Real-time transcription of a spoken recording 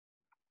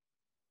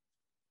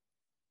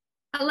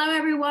Hello,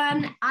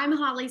 everyone. I'm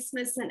Holly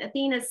Smithson,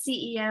 Athena's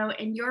CEO,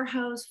 and your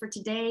host for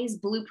today's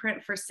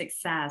Blueprint for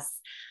Success.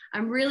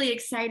 I'm really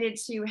excited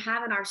to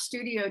have in our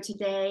studio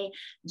today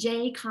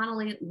Jaye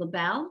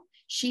Connolly-LaBelle.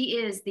 She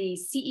is the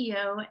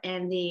CEO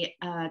and the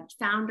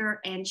founder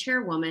and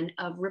chairwoman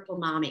of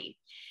Ripplenami.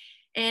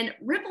 And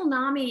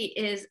Ripplenami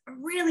is a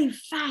really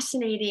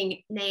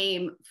fascinating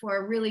name for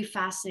a really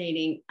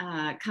fascinating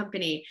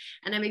company.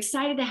 And I'm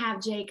excited to have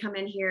Jaye come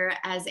in here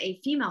as a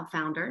female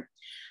founder,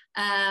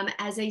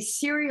 as a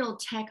serial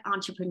tech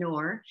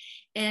entrepreneur,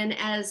 and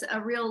as a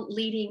real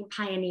leading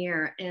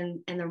pioneer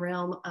in the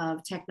realm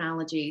of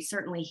technology,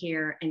 certainly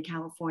here in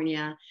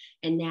California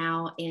and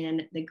now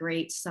in the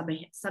great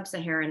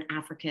sub-Saharan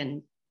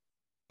African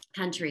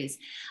countries.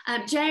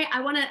 Jaye, I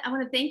want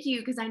to thank you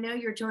because I know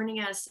you're joining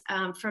us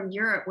from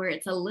Europe, where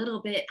it's a little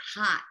bit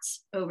hot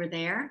over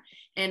there,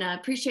 and I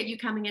appreciate you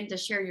coming in to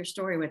share your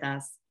story with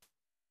us.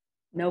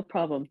 No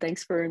problem.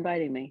 Thanks for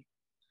inviting me.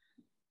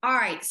 All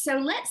right,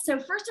 so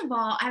first of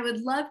all, I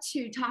would love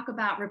to talk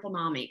about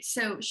Ripplenami.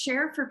 So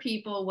share for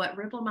people what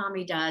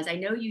Ripplenami does. I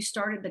know you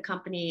started the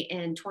company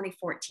in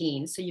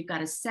 2014, so you've got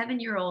a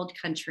 7-year-old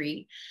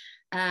country.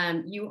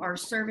 You are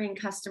serving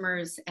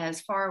customers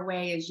as far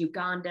away as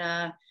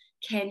Uganda,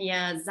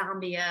 Kenya,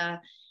 Zambia,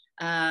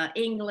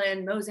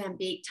 England,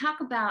 Mozambique. Talk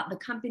about the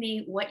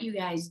company, what you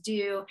guys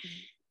do,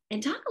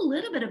 and talk a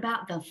little bit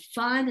about the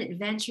fun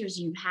adventures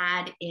you've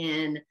had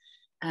in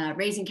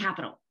raising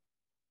capital.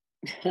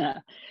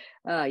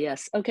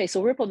 Yes. Okay.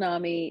 So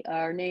Ripplenami,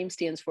 our name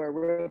stands for a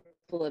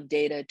ripple of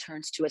data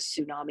turns to a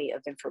tsunami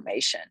of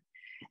information.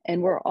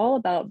 And we're all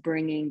about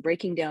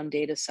breaking down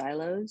data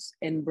silos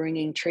and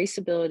bringing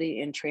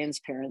traceability and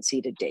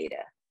transparency to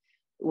data.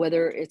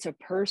 Whether it's a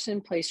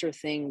person, place, or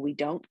thing, we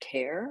don't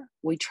care.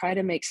 We try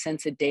to make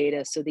sense of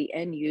data so the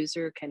end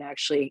user can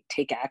actually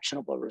take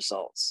actionable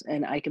results.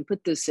 And I can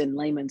put this in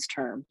layman's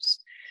terms.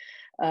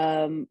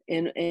 In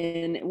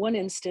one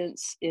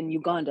instance in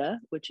Uganda,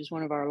 which is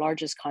one of our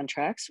largest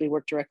contracts, we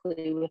work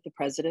directly with the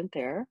president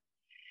there.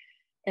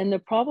 And the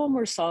problem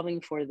we're solving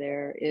for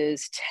there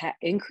is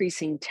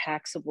increasing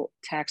tax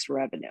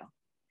revenue,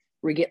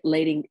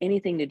 regulating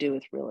anything to do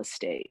with real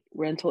estate,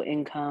 rental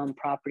income,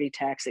 property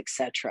tax,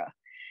 etc.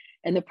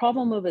 And the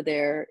problem over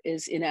there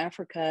is in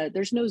Africa,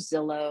 there's no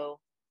Zillow,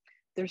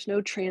 there's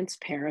no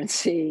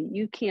transparency.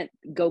 You can't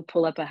go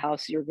pull up a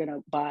house you're going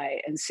to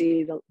buy and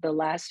see the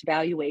last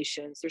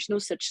valuations. There's no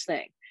such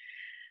thing.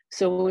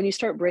 So when you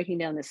start breaking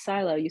down the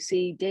silo, you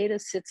see data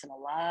sits in a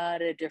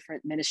lot of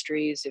different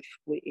ministries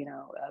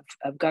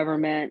of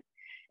government.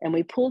 And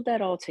we pulled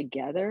that all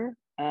together.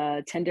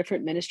 10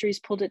 different ministries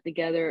pulled it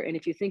together. And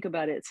if you think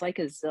about it, it's like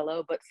a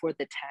Zillow, but for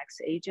the tax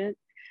agent.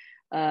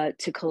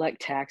 To collect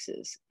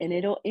taxes, and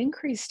it'll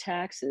increase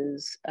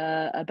taxes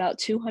about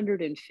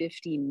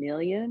 250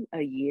 million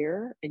a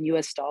year in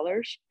US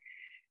dollars.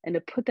 And to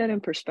put that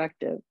in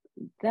perspective,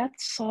 that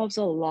solves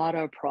a lot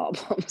of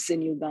problems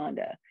in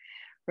Uganda.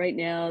 Right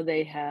now,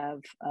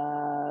 we're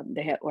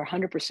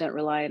 100%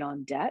 reliant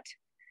on debt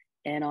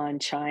and on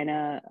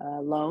China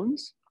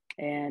loans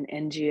and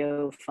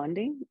NGO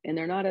funding, and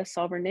they're not a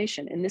sovereign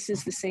nation. And this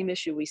is the same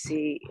issue we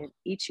see in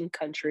each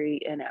country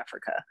in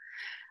Africa.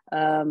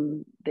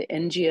 The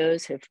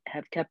NGOs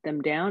have kept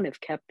them down,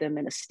 have kept them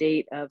in a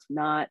state of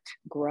not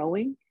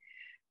growing,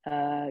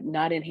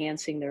 not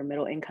enhancing their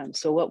middle income.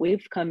 So what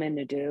we've come in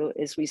to do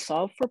is we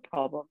solve for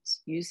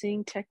problems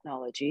using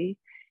technology,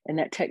 and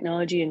that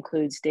technology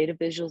includes data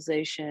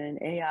visualization,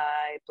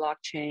 AI,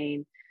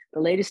 blockchain, the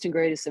latest and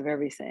greatest of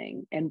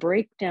everything, and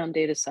break down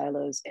data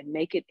silos and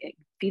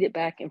feed it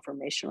back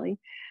informationally,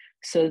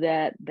 so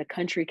that the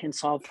country can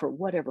solve for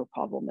whatever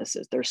problem this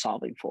is they're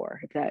solving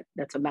for.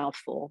 That's a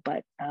mouthful,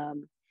 but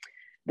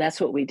that's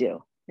what we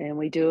do. And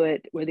we do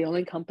it. We're the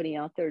only company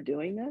out there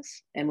doing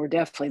this. And we're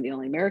definitely the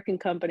only American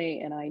company.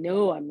 And I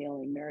know I'm the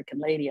only American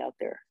lady out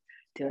there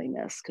doing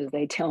this because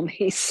they tell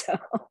me so.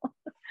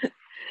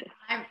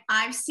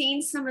 I've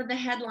seen some of the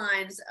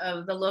headlines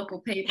of the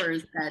local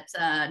papers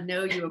that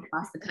know you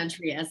across the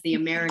country as the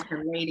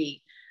American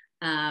lady.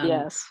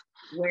 Yes.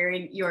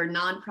 Wearing your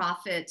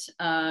nonprofit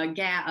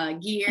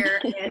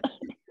gear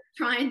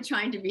and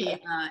trying to be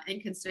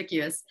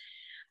inconspicuous.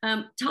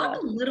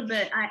 Talk a little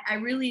bit. I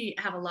really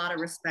have a lot of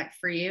respect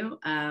for you.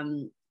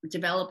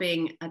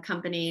 Developing a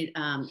company,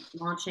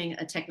 launching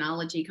a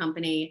technology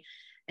company,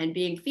 and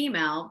being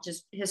female,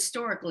 just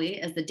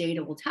historically, as the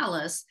data will tell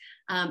us,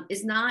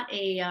 is not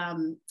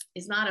an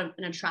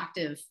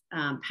attractive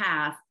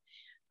path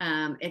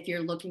if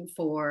you're looking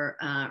for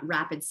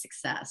rapid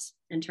success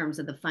in terms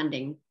of the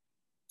funding.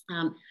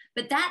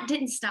 But that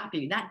didn't stop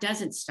you. That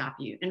doesn't stop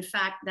you. In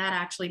fact, that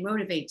actually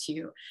motivates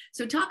you.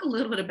 So talk a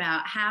little bit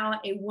about how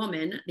a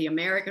woman, the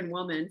American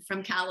woman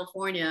from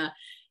California,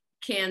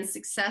 can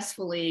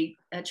successfully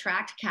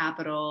attract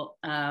capital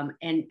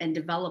and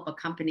develop a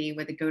company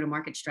with a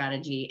go-to-market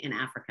strategy in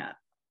Africa.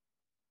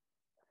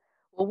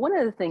 Well, one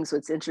of the things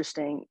that's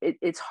interesting,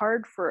 it's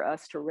hard for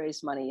us to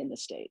raise money in the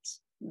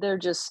States. They're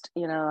just,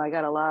 I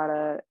got a lot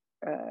of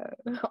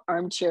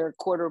armchair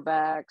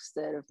quarterbacks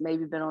that have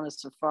maybe been on a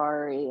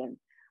safari and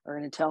are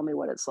going to tell me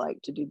what it's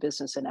like to do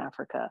business in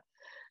Africa.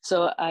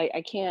 So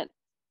I can't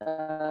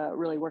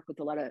really work with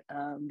a lot of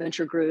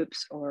venture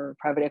groups or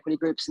private equity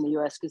groups in the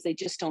US because they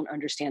just don't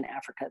understand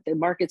Africa. The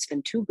market's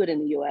been too good in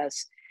the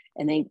US,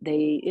 and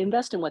they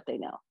invest in what they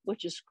know,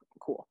 which is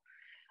cool.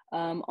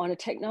 On a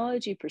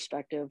technology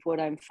perspective, what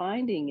I'm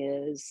finding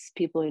is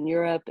people in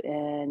Europe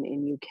and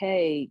in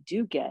UK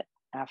do get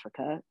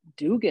Africa,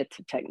 do get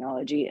to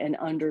technology and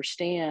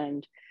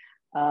understand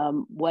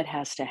what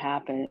has to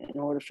happen in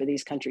order for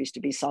these countries to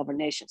be sovereign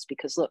nations.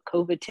 Because look,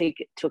 COVID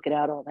took it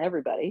out on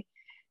everybody.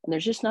 And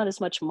there's just not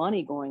as much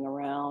money going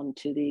around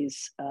to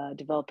these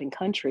developing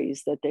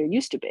countries that there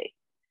used to be.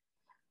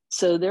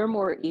 So they're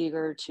more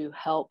eager to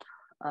help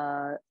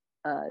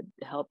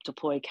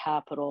deploy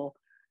capital,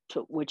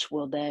 which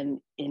will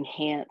then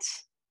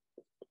enhance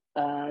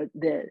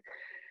the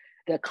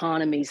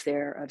economies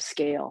there of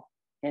scale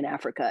in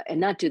Africa, and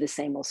not do the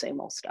same old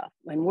stuff.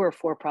 And we're a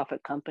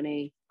for-profit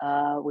company.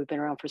 We've been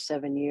around for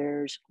 7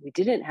 years. We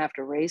didn't have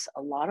to raise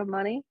a lot of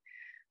money.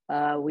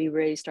 We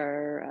raised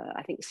our,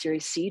 I think,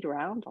 Series Seed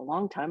round a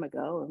long time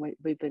ago, and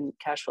we've been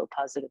cash flow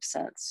positive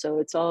since. So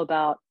it's all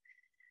about,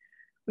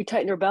 we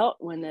tighten our belt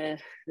when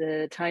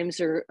the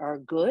times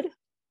are good,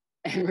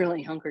 and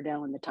really hunker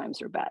down when the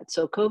times are bad.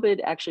 So COVID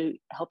actually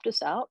helped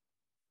us out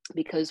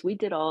because we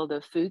did all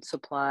the food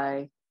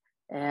supply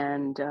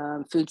and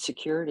food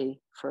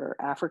security for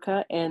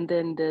Africa, and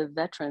then the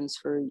veterans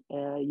for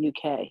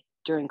UK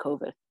during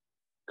COVID,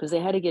 because they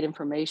had to get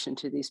information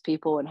to these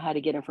people and had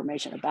to get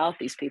information about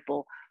these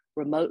people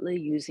remotely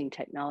using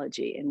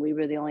technology. And we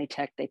were the only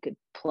tech they could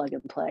plug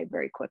and play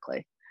very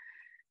quickly.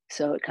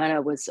 So it kind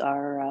of was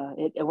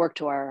it worked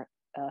to our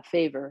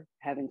favor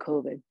having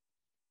COVID.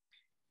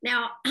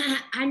 Now,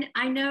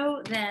 I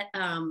know that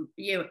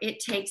it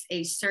takes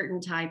a certain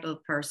type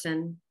of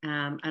person.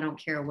 I don't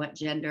care what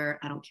gender,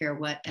 I don't care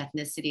what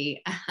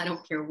ethnicity, I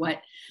don't care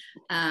what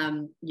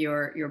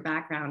your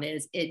background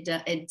is.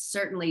 It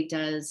certainly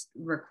does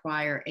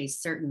require a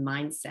certain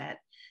mindset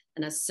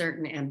and a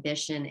certain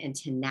ambition and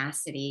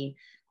tenacity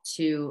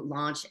to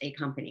launch a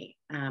company,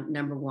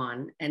 number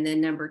one. And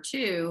then number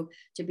two,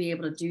 to be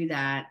able to do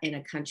that in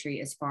a country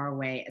as far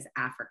away as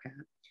Africa.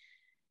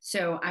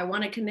 So I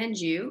want to commend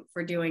you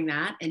for doing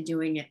that and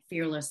doing it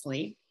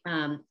fearlessly.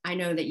 I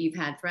know that you've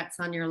had threats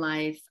on your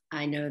life.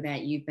 I know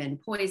that you've been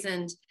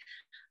poisoned.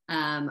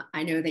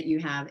 I know that you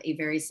have a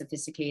very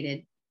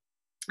sophisticated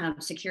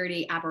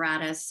security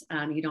apparatus.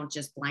 You don't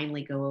just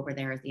blindly go over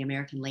there as the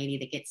American lady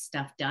that gets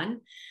stuff done.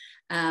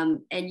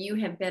 And you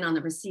have been on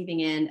the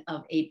receiving end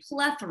of a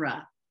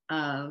plethora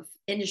of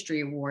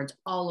industry awards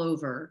all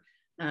over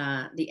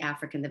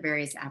the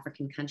various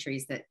African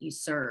countries that you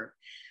serve.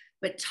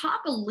 But talk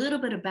a little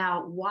bit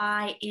about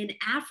why in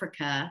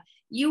Africa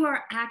you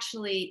are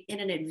actually in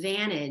an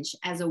advantage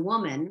as a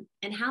woman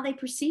and how they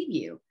perceive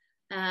you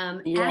as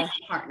a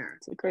partner.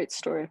 It's a great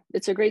story.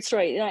 It's a great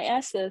story. And I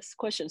asked this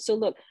question. So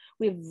look,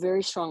 we have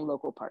very strong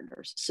local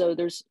partners. So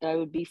I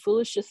would be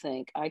foolish to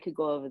think I could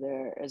go over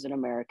there as an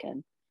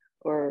American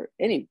or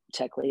any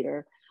tech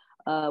leader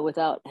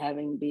without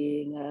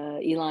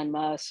being Elon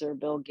Musk or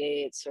Bill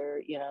Gates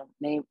or,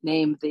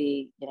 name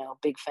the,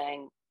 big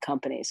FANG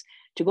companies,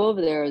 to go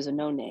over there as a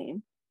no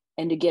name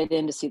and to get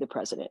in to see the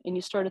president. And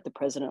you start at the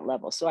president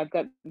level. So I've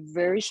got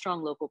very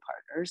strong local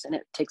partners, and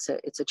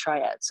it's a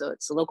triad. So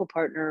it's a local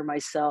partner,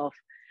 myself,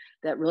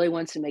 that really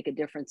wants to make a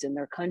difference in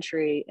their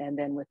country, and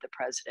then with the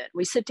president.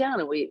 We sit down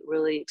and we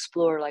really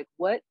explore, like,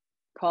 what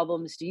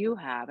problems do you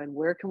have and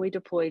where can we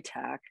deploy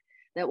tech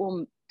that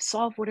will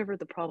solve whatever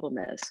the problem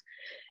is.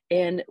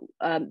 And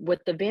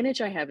what the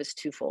advantage I have is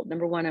twofold.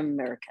 Number one, I'm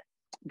American.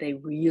 They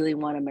really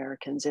want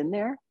Americans in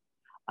there.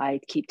 I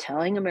keep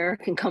telling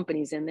American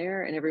companies in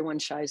there, and everyone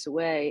shies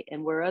away.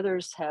 And where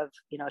others have,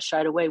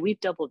 shied away, we've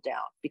doubled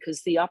down,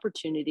 because the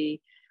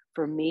opportunity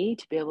for me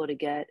to be able to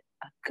get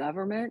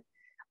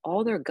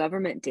all their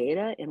government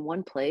data in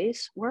one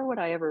place, where would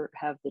I ever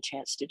have the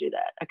chance to do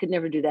that? I could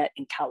never do that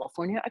in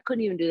California. I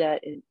couldn't even do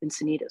that in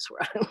Encinitas,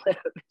 where I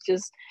live.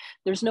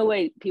 There's no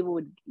way people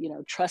would,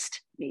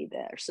 trust me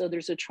there. So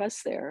there's a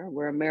trust there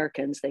where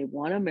they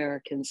want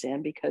Americans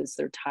in, because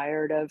they're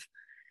tired of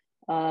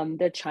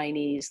the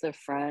Chinese, the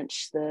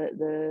French,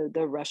 the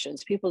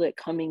Russians, people that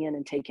coming in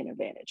and taking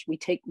advantage. We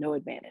take no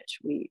advantage.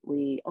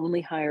 We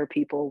only hire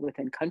people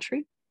within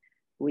country.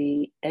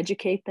 We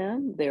educate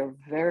them. They're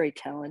very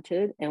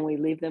talented, and we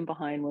leave them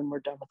behind when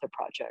we're done with the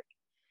project.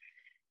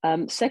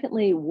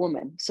 Secondly,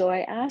 woman. So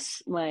I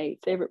asked my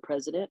favorite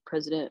President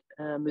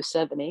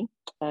Museveni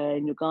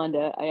in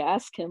Uganda. I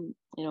asked him,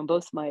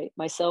 both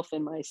myself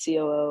and my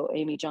COO,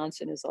 Amy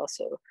Johnson, is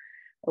also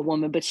a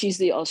woman, but she's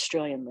the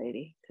Australian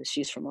lady because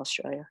she's from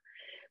Australia.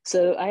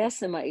 So I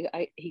asked him,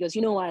 he goes,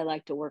 you know why I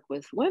like to work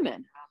with women?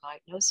 I'm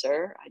like, no,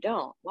 sir, I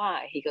don't.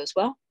 Why? He goes,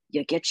 well,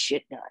 you get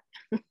shit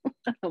done.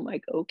 I'm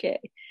like, okay.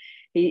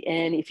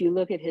 And if you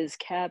look at his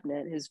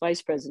cabinet, his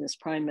vice president, his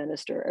prime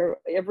minister,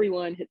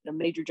 everyone, the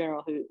major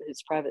general,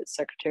 his private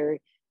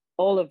secretary,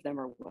 all of them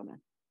are women.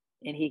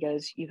 And he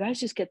goes, you guys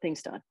just get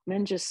things done.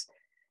 Men just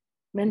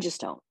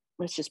don't.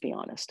 Let's just be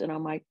honest. And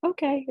I'm like,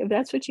 okay, if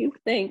that's what you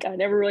think. I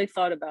never really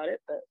thought about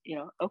it, but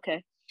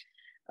okay.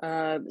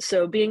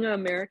 So being an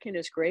American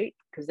is great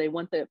because they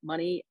want the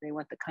money, they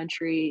want the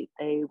country,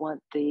 they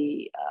want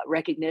the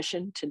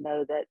recognition to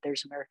know that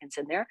there's Americans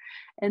in there,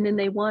 and then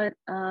they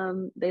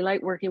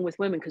like working with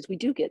women because we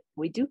do get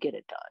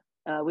it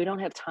done. We don't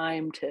have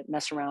time to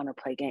mess around or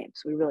play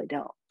games. We really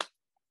don't.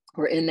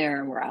 We're in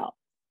there and we're out.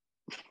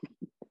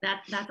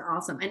 That's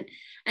awesome.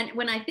 And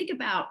when I think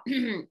about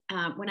the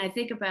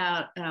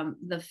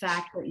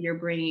fact that you're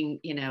bringing,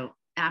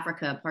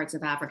 parts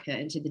of Africa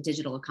into the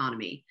digital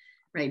economy,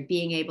 right?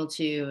 Being able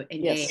to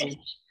engage, Yes.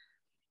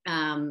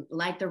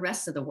 like the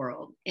rest of the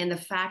world, and the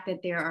fact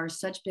that there are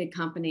such big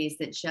companies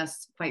that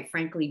just, quite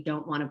frankly,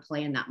 don't want to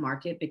play in that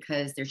market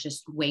because there's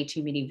just way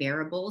too many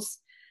variables,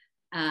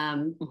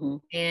 and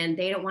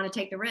they don't want to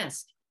take the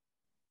risk.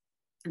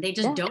 They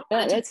just don't.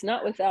 That's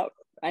not without.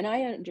 And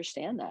I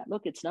understand that.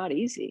 Look, it's not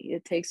easy.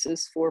 It takes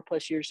us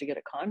 4+ years to get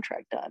a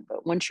contract done.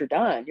 But once you're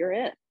done, you're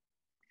in.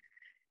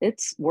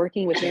 It's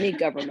working with any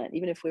government.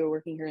 Even if we were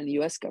working here in the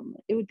US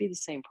government, it would be the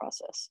same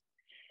process.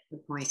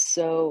 Good point.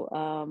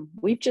 So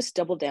we've just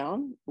doubled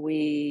down.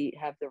 We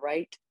have the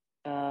right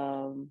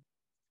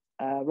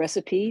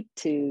recipe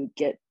to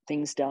get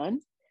things done.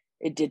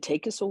 It did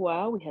take us a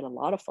while. We had a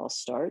lot of false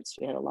starts.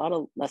 We had a lot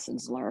of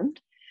lessons learned,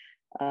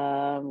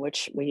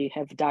 which we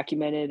have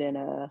documented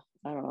in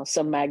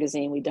some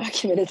magazine. We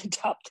documented the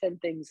top 10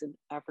 things in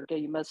Africa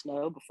you must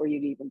know before you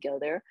even go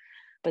there.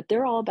 But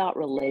they're all about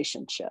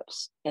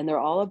relationships, and they're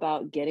all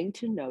about getting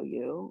to know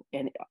you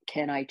and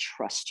can I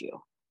trust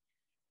you?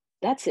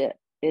 That's it.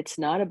 It's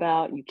not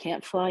about, you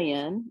can't fly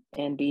in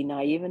and be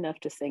naive enough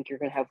to think you're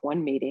going to have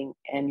one meeting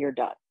and you're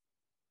done.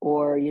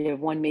 Or you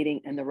have one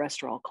meeting and the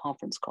rest are all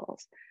conference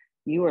calls.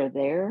 You are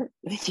there.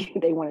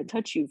 They want to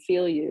touch you,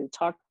 feel you,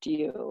 talk to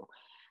you,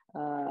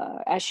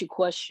 ask you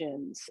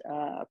questions,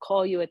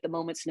 call you at the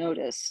moment's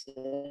notice,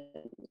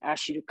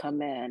 ask you to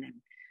come in and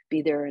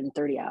be there in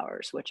 30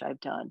 hours, which I've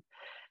done.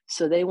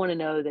 So they want to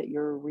know that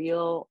you're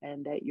real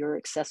and that you're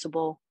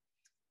accessible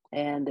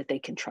and that they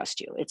can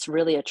trust you. It's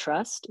really a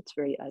trust. It's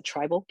very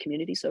tribal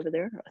communities over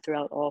there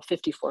throughout all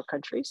 54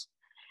 countries.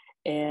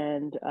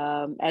 And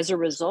as a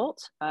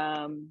result,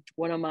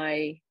 one of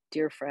my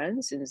dear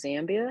friends in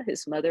Zambia,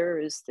 his mother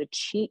is the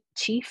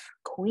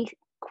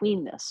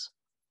queenness.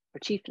 Or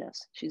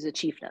chiefness. She's a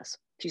chiefness.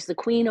 She's the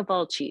queen of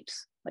all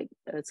chiefs. Like,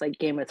 it's like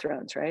Game of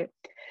Thrones, right?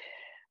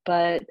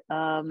 But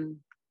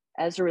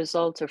as a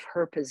result of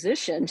her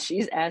position,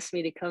 she's asked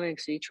me to come in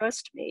because she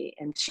trusts me,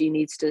 and she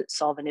needs to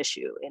solve an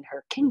issue in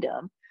her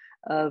kingdom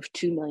of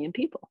 2 million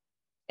people.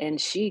 And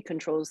she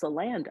controls the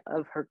land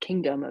of her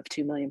kingdom of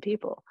 2 million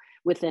people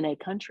within a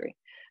country.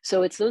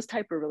 So it's those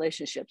type of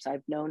relationships.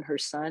 I've known her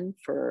son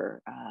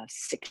for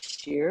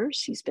 6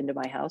 years. He's been to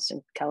my house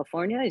in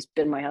California. He's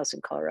been to my house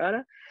in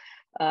Colorado.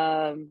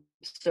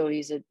 So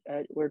we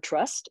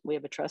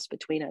have a trust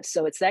between us.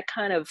 So it's that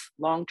kind of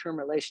long-term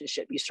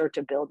relationship you start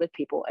to build with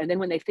people. And then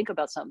when they think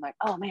about something like,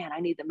 oh man, I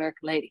need the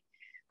American lady,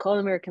 call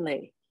the American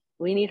lady.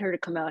 We need her to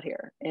come out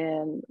here.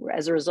 And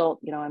as a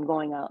result, I'm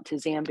going out to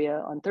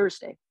Zambia on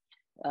Thursday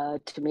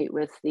to meet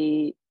with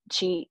the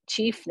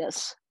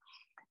chiefness.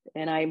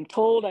 And I'm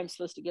told I'm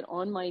supposed to get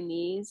on my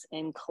knees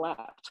and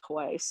clap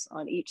twice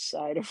on each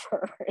side of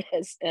her.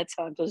 That's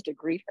how I'm supposed to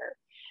greet her.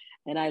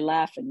 And I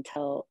laugh and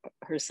tell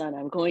her son,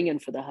 I'm going in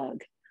for the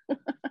hug.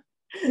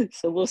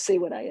 So we'll see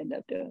what I end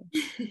up doing.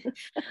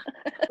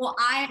 Well,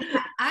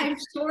 I'm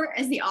sure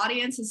as the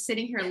audience is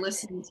sitting here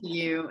listening to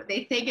you,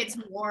 they think it's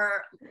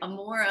more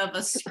of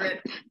a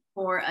script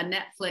for a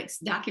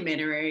Netflix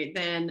documentary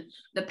than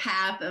the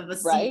path of a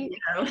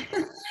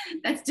CEO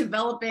that's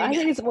developing. I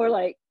think it's more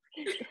like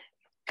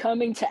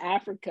Coming to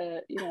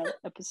Africa,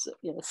 episode,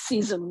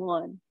 season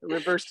 1, the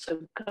reverse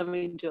of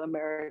Coming to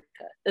America.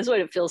 That's what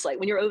it feels like.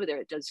 When you're over there,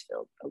 it does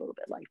feel a little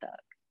bit like that.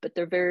 But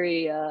they're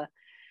very,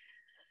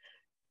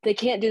 they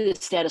can't do the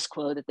status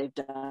quo that they've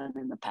done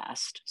in the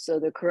past. So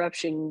the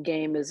corruption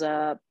game is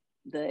up,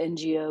 the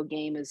NGO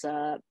game is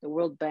up, the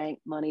World Bank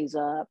money's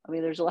up. I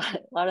mean, there's a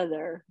lot of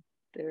their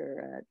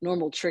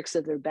normal tricks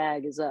of their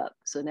bag is up.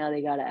 So now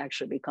they got to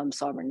actually become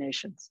sovereign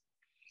nations.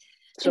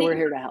 So we're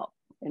here to help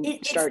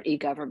and start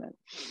e-government.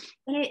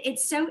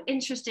 It's so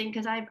interesting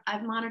because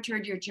I've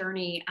monitored your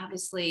journey,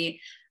 obviously,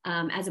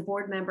 as a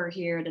board member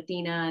here at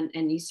Athena,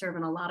 and you serve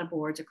on a lot of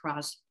boards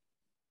across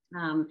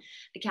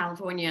the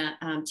California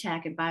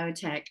tech and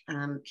biotech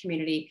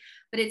community.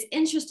 But it's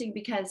interesting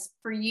because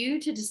for you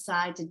to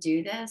decide to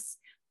do this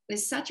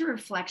is such a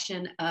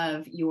reflection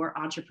of your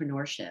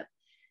entrepreneurship.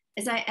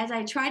 As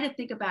I try to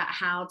think about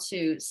how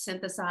to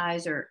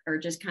synthesize or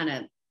just kind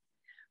of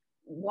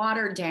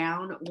water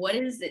down, what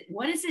does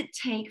it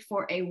take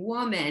for a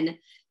woman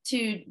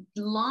to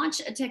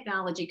launch a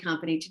technology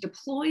company, to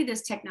deploy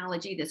this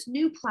technology, this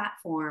new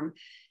platform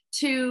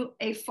to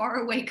a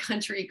faraway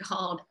country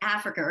called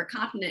Africa, or a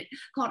continent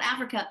called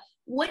Africa?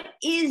 What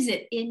is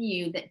it in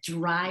you that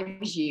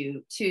drives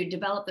you to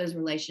develop those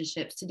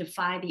relationships, to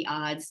defy the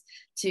odds,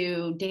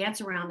 to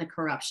dance around the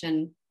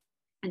corruption,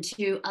 and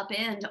to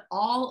upend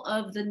all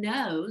of the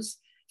no's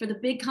for the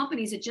big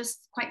companies that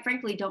just, quite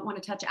frankly, don't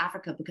want to touch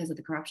Africa because of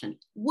the corruption.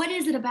 What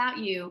is it about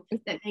you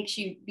that makes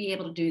you be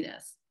able to do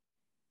this?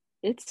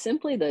 It's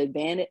simply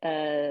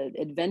the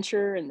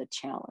adventure and the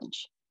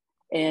challenge.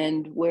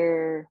 And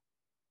where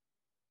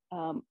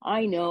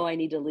I know I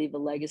need to leave a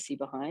legacy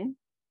behind.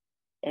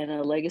 And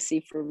a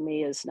legacy for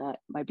me is not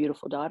my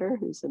beautiful daughter,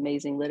 who's an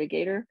amazing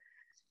litigator,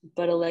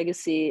 but a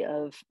legacy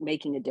of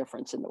making a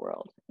difference in the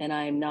world. And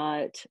I'm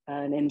not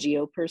an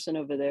NGO person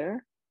over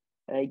there.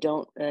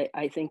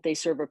 I think they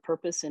serve a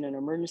purpose in an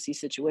emergency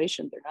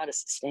situation. They're not a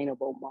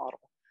sustainable model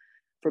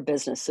for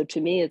business. So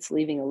to me, it's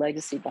leaving a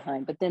legacy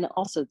behind, but then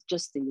also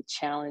just the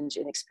challenge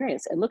and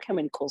experience. And look how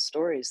many cool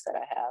stories that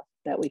I have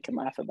that we can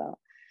laugh about.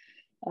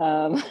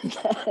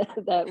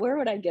 That where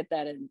would I get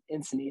that in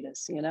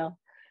Encinitas,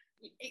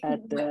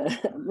 at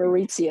the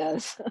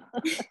Mauritius,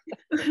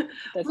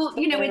 Well,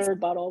 you know, it's third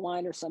bottle of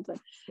wine or something.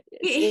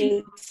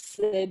 It's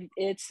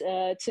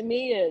to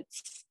me,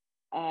 it's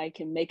I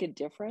can make a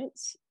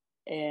difference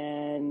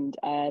and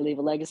I leave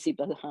a legacy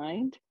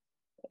behind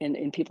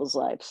in people's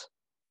lives.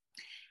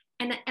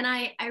 And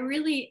I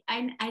really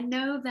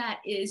know that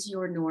is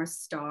your North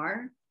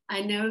Star.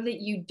 I know that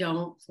you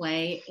don't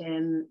play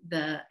in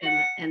the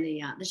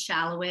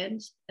shallow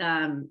end.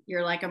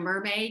 You're like a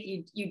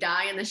mermaid. You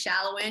die in the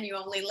shallow end.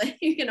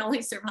 You can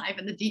only survive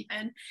in the deep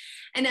end.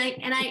 And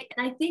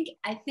I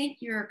think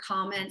your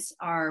comments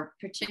are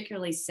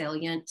particularly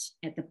salient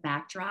at the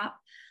backdrop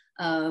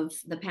of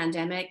the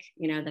pandemic,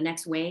 the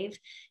next wave,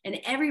 and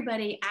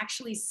everybody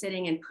actually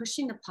sitting and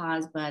pushing the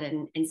pause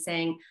button and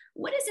saying,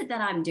 what is it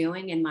that I'm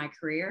doing in my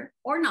career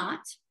or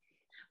not?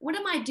 What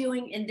am I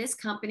doing in this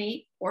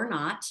company or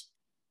not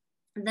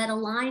that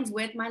aligns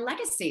with my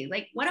legacy?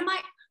 Like, what am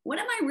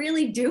I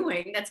really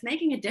doing that's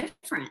making a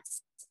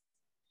difference?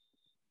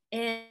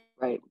 And,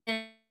 right.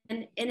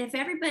 And if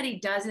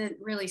everybody doesn't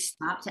really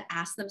stop to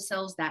ask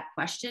themselves that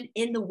question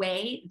in the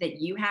way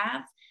that you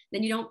have,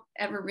 then you don't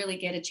ever really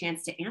get a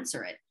chance to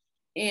answer it.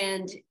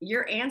 And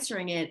you're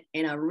answering it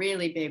in a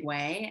really big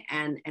way.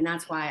 And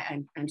that's why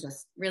I'm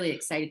just really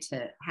excited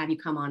to have you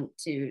come on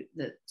to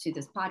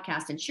this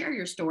podcast and share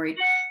your story,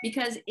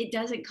 because it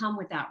doesn't come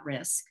without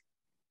risk.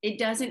 It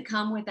doesn't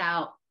come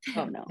without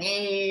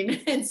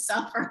pain and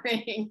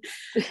suffering.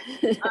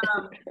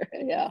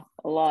 Yeah,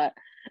 a lot.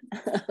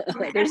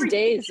 There's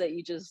days that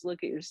you just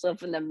look at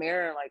yourself in the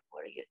mirror like,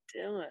 what are you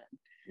doing?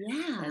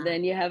 Yeah. And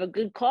then you have a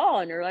good call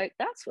and you're like,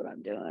 that's what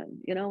I'm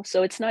doing,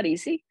 So it's not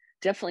easy.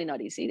 Definitely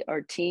not easy.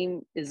 Our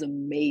team is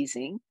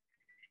amazing.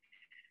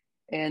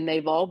 And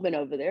they've all been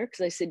over there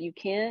because I said, you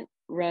can't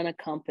run a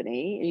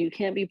company and you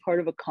can't be part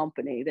of a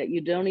company that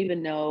you don't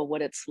even know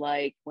what it's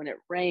like when it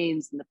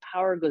rains and the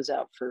power goes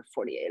out for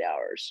 48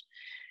 hours.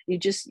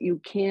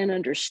 You can't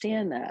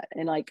understand that.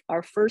 And like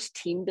our first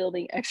team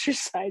building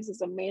exercise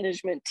as a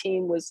management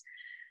team was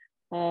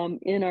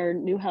in our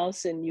new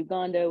house in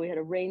Uganda. We had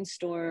a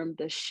rainstorm,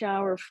 the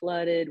shower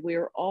flooded. We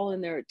were all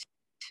in there at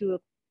 2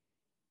 o'clock.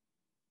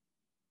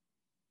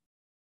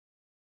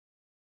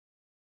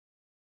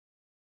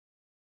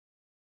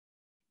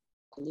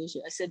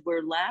 I said,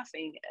 we're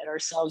laughing at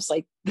ourselves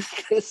like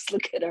this.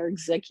 Look at our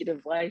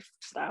executive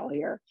lifestyle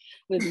here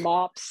with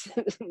mops,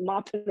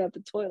 mopping up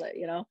the toilet,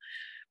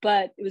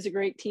 But it was a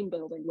great team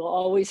building. We'll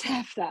always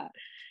have that.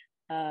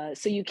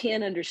 So you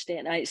can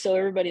understand. So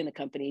everybody in the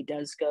company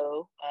does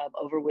go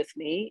over with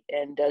me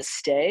and does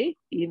stay.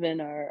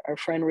 Even our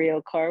friend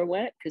Rio Carr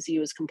went because he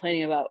was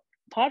complaining about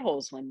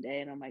potholes one day.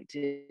 And I'm like,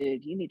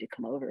 dude, you need to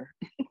come over.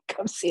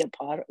 Come see a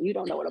pothole. You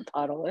don't know what a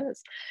pothole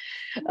is.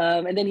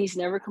 And then he's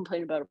never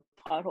complained about a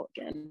pothole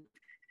again.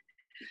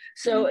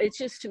 So it's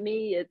just, to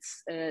me,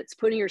 it's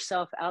putting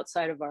yourself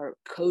outside of our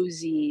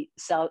cozy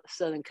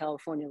Southern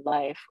California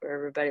life where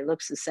everybody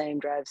looks the same,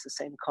 drives the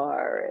same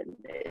car, and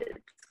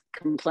it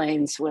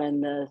complains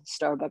when the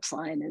Starbucks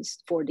line is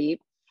 4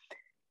 deep.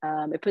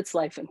 It puts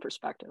life in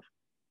perspective.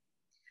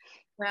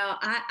 Well,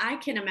 I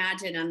can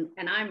imagine,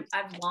 and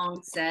I've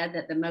long said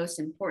that the most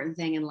important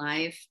thing in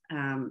life,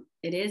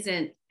 it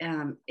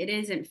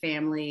isn't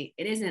family,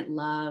 it isn't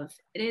love,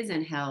 it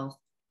isn't health,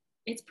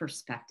 it's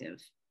perspective.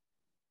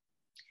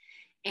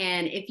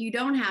 And if you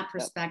don't have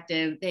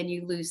perspective, then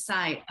you lose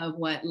sight of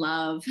what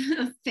love,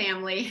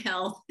 family,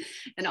 health,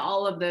 and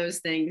all of those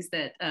things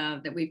that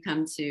we've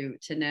come to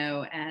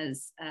know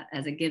as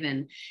a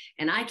given.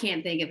 And I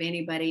can't think of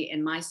anybody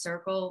in my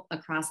circle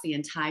across the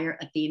entire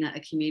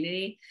Athena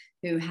community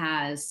who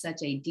has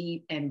such a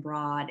deep and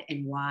broad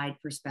and wide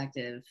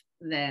perspective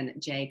than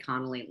Jaye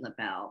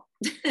Connolly-LaBelle.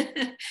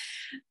 If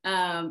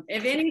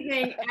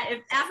anything,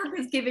 if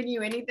Africa's given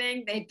you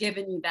anything, they've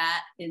given you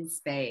that in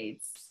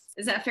spades.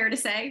 Is that fair to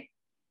say?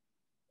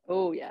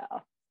 Oh, yeah,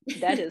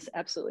 that is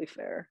absolutely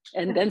fair.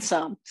 And then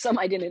some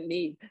I didn't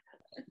need.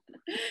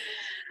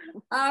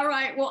 All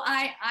right. Well,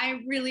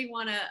 I really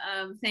want to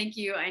thank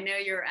you. I know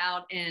you're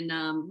out in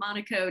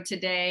Monaco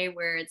today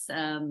where it's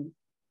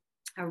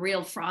a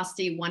real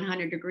frosty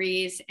 100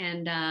 degrees.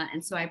 And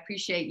so I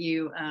appreciate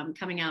you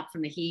coming out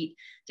from the heat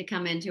to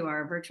come into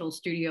our virtual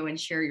studio and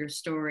share your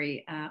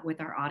story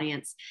with our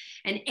audience.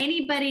 And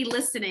anybody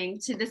listening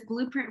to this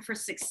Blueprint for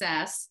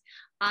Success,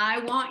 I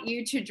want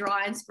you to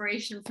draw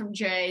inspiration from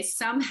Jaye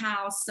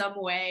somehow, some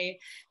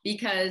way,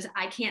 because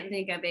I can't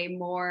think of a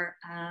more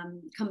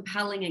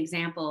compelling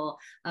example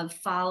of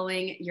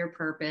following your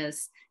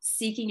purpose,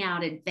 seeking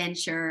out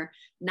adventure,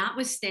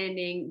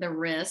 notwithstanding the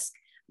risk,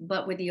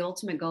 but with the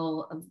ultimate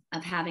goal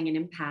of having an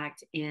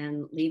impact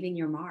and leaving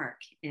your mark.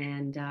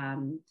 And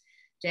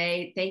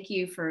Jaye, thank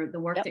you for the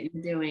work that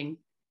you're doing.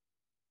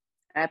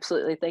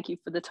 Absolutely. Thank you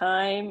for the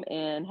time,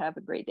 and have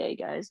a great day,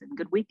 guys, and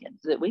good weekend.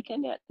 Is it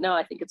weekend yet? No,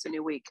 I think it's a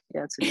new week.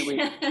 Yeah, it's a new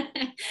week.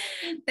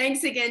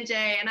 Thanks again,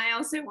 Jaye. And I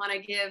also want to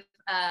give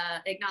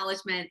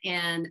acknowledgement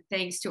and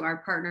thanks to our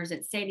partners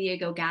at San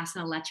Diego Gas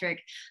and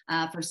Electric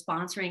for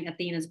sponsoring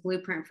Athena's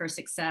Blueprint for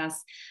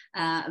Success,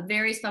 a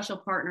very special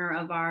partner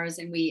of ours,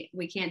 and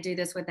we can't do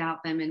this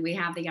without them. And we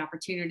have the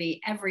opportunity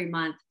every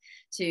month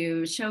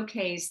to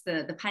showcase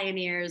the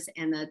pioneers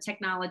and the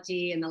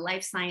technology and the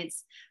life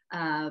science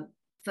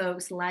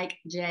folks like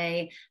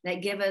Jaye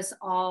that give us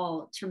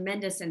all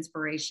tremendous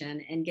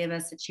inspiration and give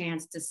us a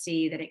chance to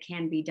see that it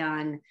can be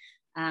done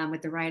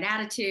with the right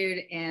attitude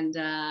and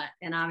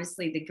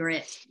obviously the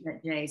grit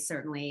that Jaye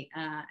certainly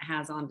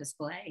has on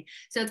display.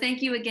 So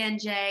thank you again,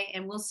 Jaye,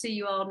 and we'll see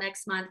you all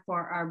next month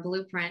for our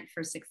Blueprint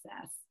for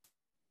Success.